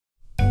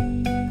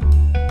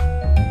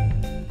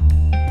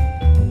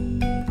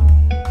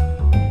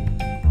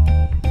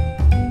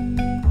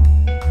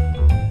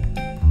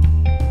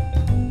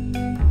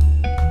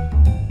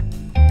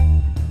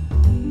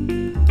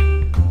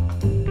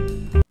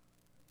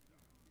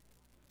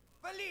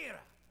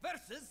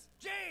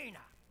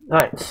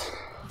Right,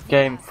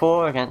 game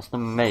 4 against the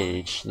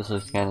mage. This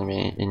is going to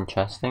be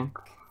interesting.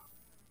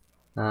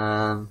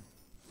 Get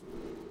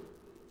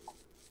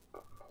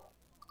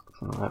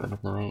rid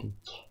of the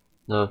mage.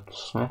 The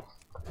smith,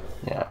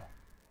 yeah.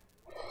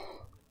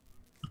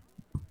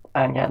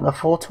 And getting the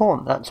 4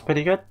 taunt, that's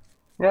pretty good,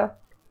 yeah.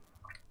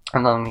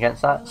 And then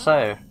against that,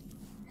 so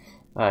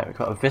right, we've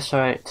got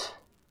eviscerate,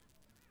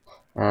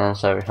 and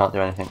so we can't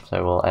do anything,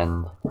 so we'll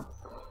end.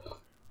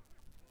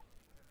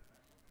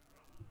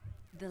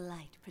 The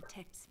light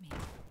protects me.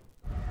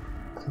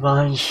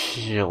 Divine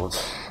shield.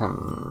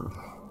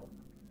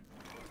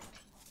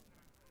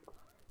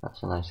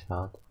 That's a nice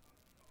card.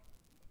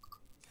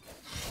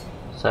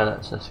 So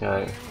let's just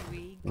go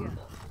and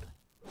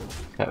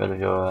get rid of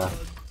your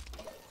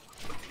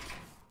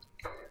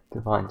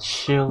divine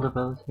shield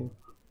ability,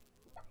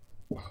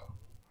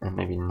 and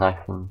maybe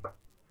knife them.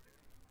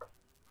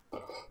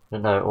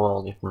 But no, or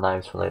I'll leave the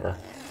knives for later.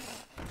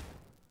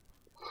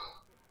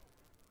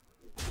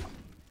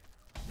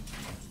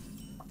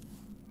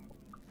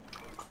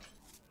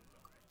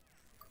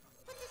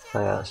 So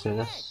yeah, let's do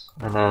this,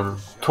 and then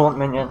taunt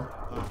minion.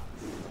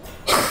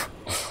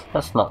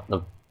 That's not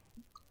the.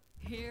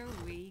 Here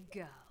we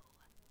go.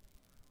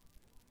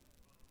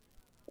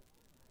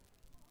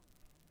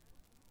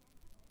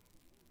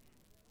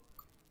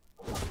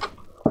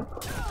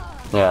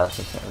 Yeah, let's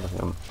just get rid of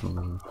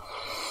him.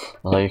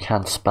 Although you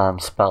can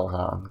spam spells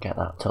out and get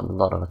that to a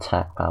lot of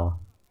attack power.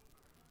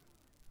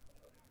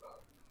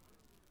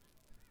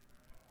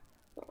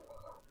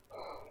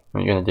 What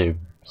are you gonna do?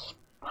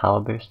 Power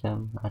boost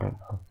him? I don't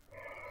know.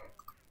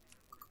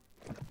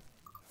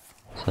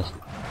 Just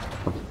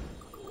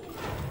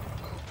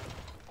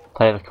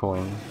play the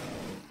coin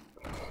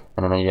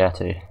and then a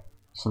Yeti.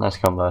 It's a nice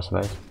combo, I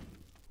suppose.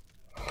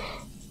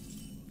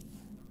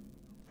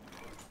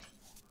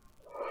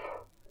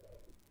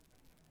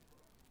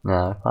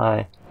 Now, if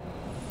I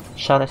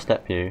shadow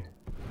step you,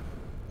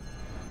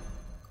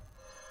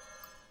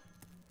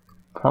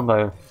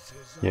 combo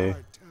you,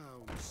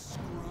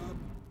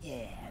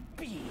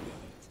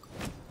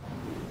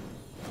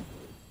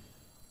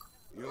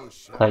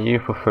 play you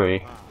for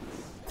free.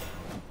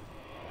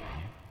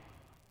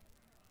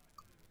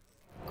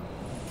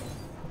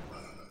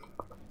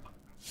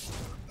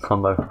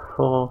 Combo for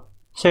 4.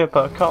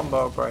 Super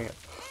combo breaker.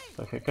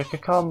 Okay,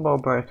 combo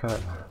breaker.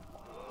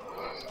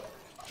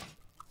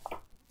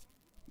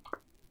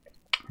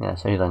 Yeah,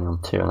 so he's only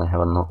on 2 and I have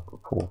a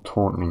full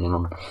taunt minion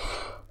on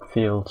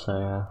field,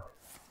 so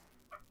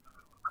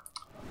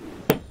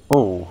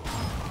oh,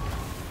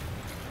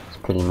 it's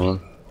pretty mean.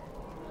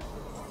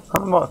 I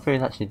don't know what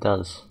food actually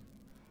does.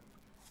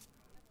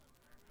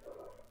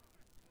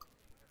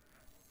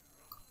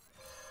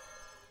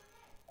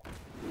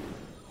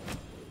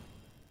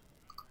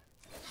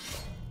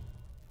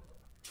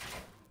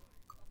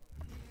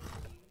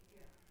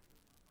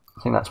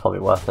 I think that's probably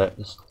worth it.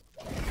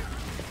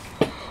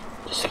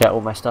 Just get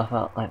all my stuff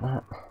out like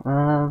that.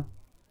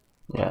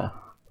 Yeah.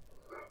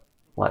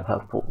 Wipe her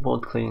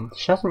board clean.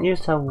 She hasn't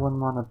used her 1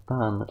 mana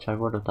burn, which I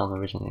would have done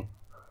originally.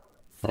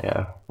 There you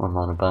go, 1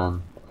 mana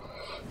burn.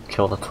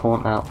 Kill the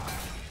taunt out.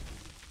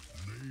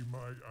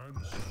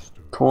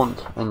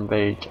 Taunt,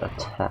 enrage,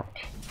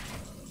 attack.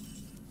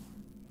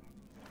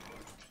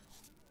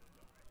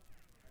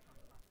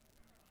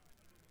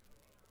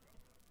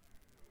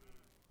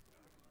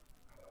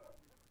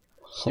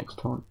 Six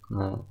taunt?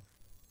 No.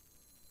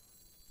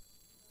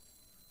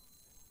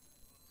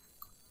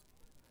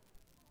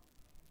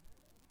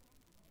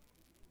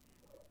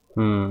 I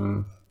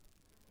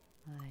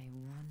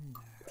wonder.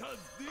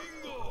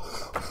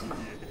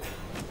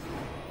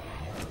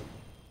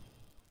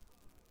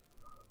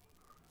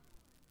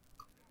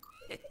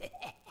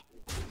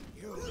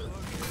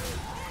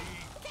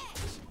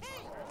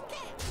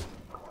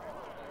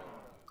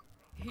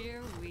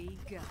 Here we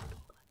go.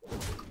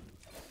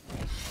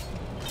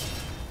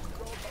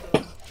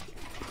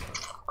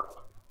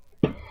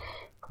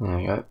 There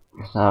we go.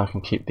 Now I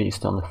can keep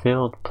these on the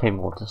field, play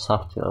more to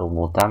stuff, do a little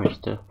more damage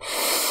to.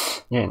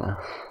 Yeah, no.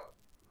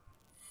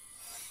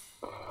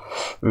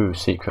 Ooh,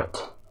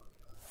 secret.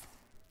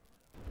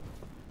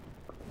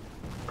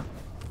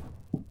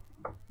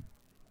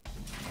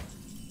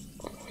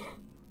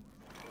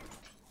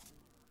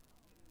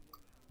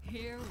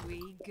 Here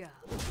we go.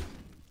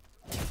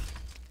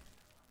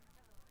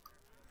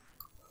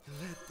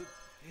 Let the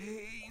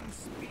pain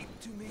speak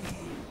to me.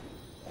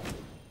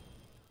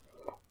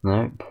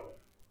 Nope.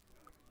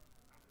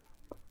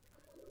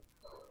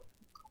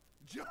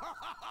 Jaman!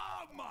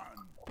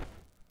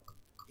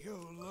 You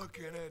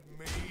looking at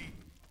me?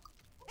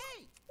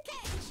 Hey,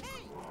 catch!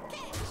 Hey,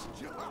 catch!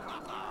 Jaman!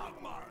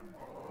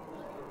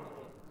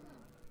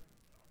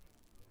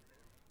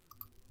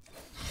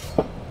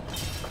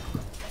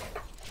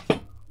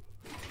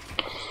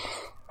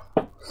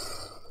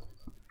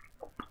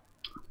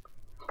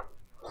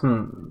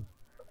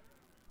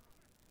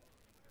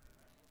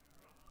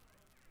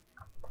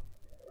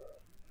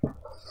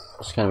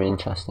 It's gonna be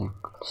interesting.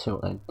 See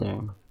what they're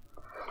doing.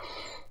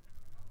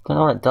 Don't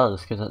know what it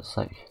does because it's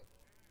like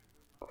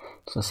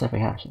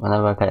Specific action.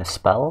 Whenever I play a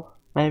spell,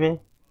 maybe?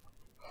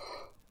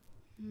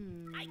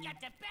 I got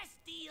the best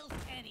deals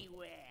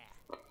anywhere.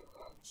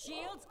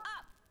 Shields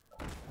up.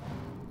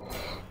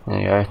 There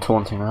you go,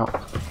 taunting out.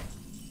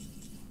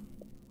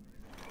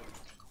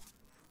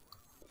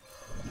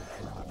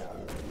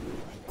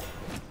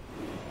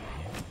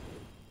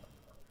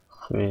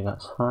 Three,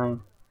 that's fine.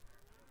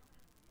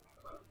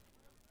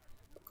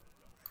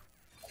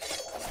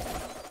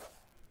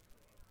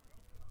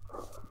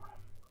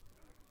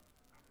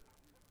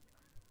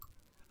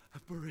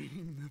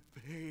 Bring the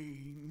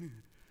pain.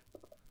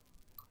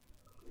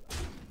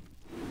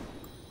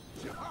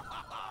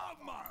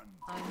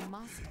 I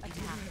must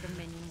attack the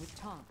minion with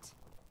taunt.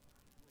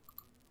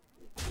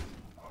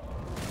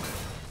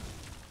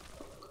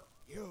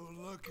 You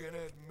looking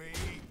at me?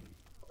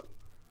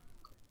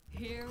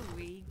 Here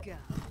we go.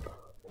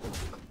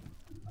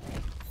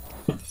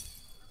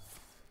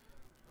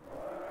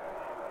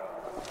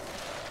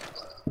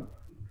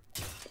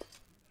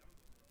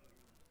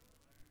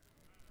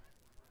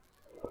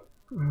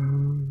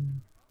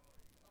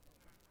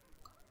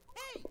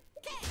 Hey,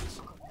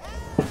 catch.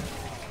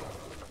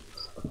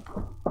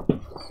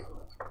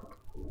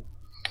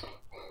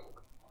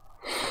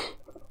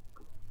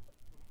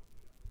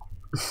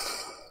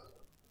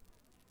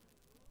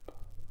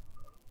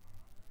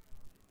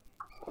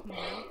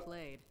 Well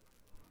played.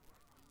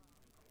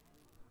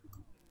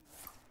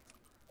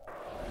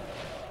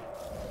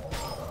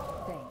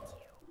 Thank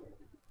you.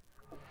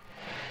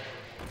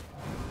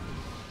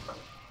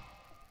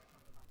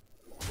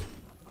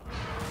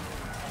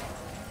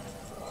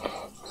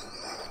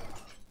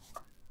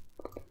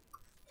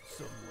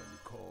 Someone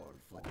call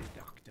for the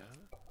doctor.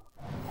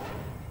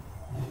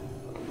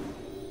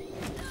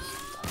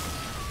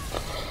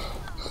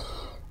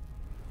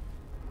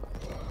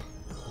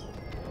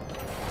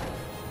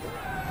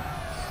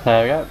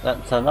 There we go,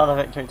 that's another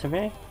victory to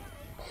me.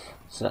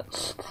 So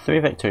that's 3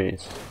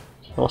 victories.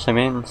 Which also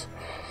means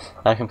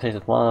I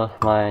completed one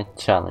of my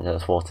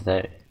challenges for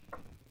today.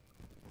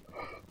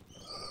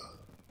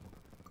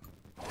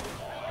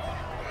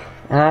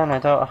 And I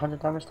dealt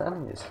 100 damage to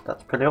enemies.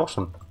 That's pretty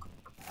awesome.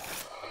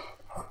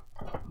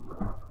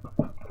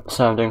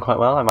 So I'm doing quite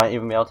well. I might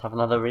even be able to have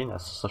another arena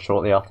so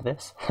shortly after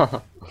this.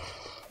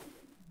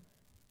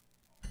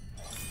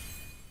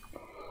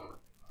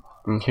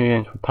 And 2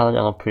 games with Paladin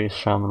or Priest,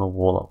 Shaman or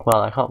Warlock.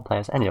 Well, I can't play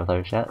as any of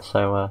those yet,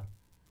 so